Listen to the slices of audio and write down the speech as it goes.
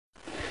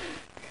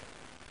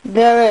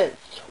There is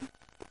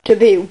to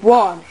be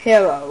one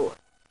hero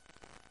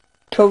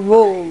to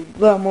rule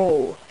them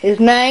all. His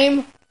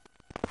name?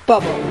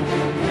 Bubble.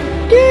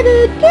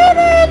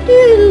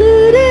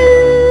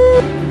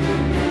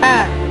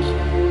 And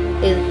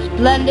his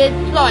splendid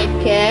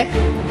sidekick,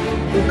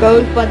 who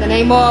goes by the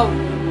name of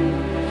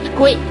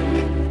Squeak.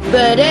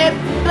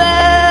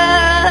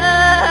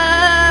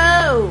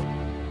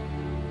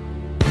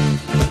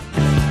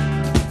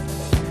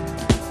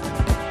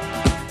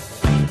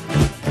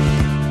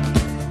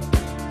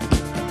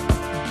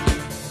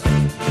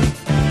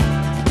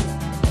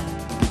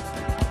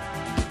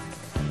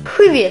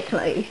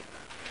 Previously,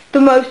 the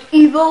most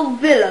evil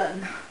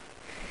villain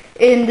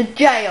in the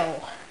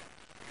jail,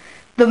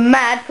 the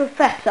Mad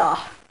Professor,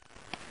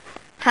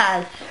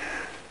 has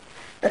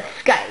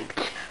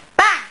escaped.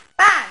 Bang!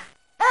 Bang!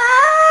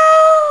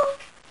 Oh!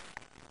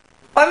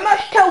 I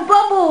must tell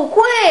Bubble,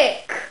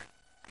 quick!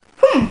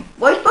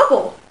 Where's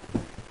Bubble?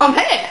 I'm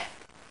here!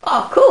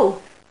 Oh,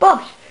 cool!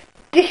 Bubs,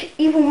 this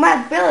evil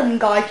mad villain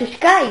guy's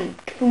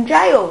escaped from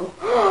jail.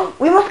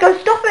 We must go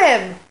stop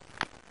him!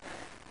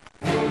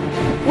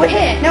 We're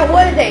here, now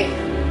where is he?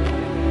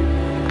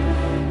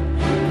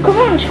 Come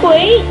on,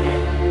 Squeak!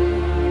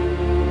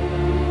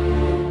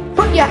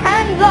 Put your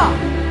hands up!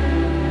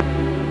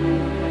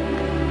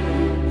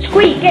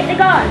 Squeak, get the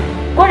gun!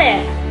 Got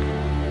it!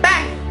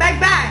 Bang! Bang!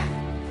 Bang!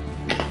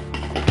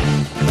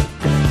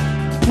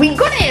 We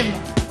got him!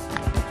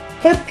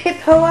 Hip hip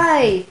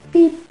hooray!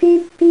 Beep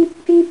beep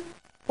beep beep.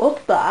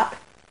 What's that?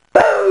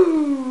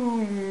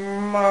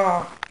 Boom!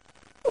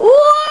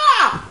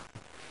 Whoa!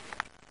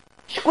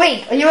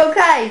 Squeak, are you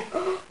okay?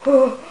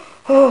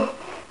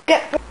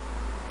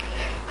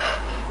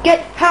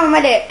 Get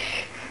paramedics!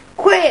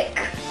 Quick!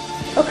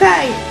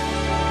 Okay.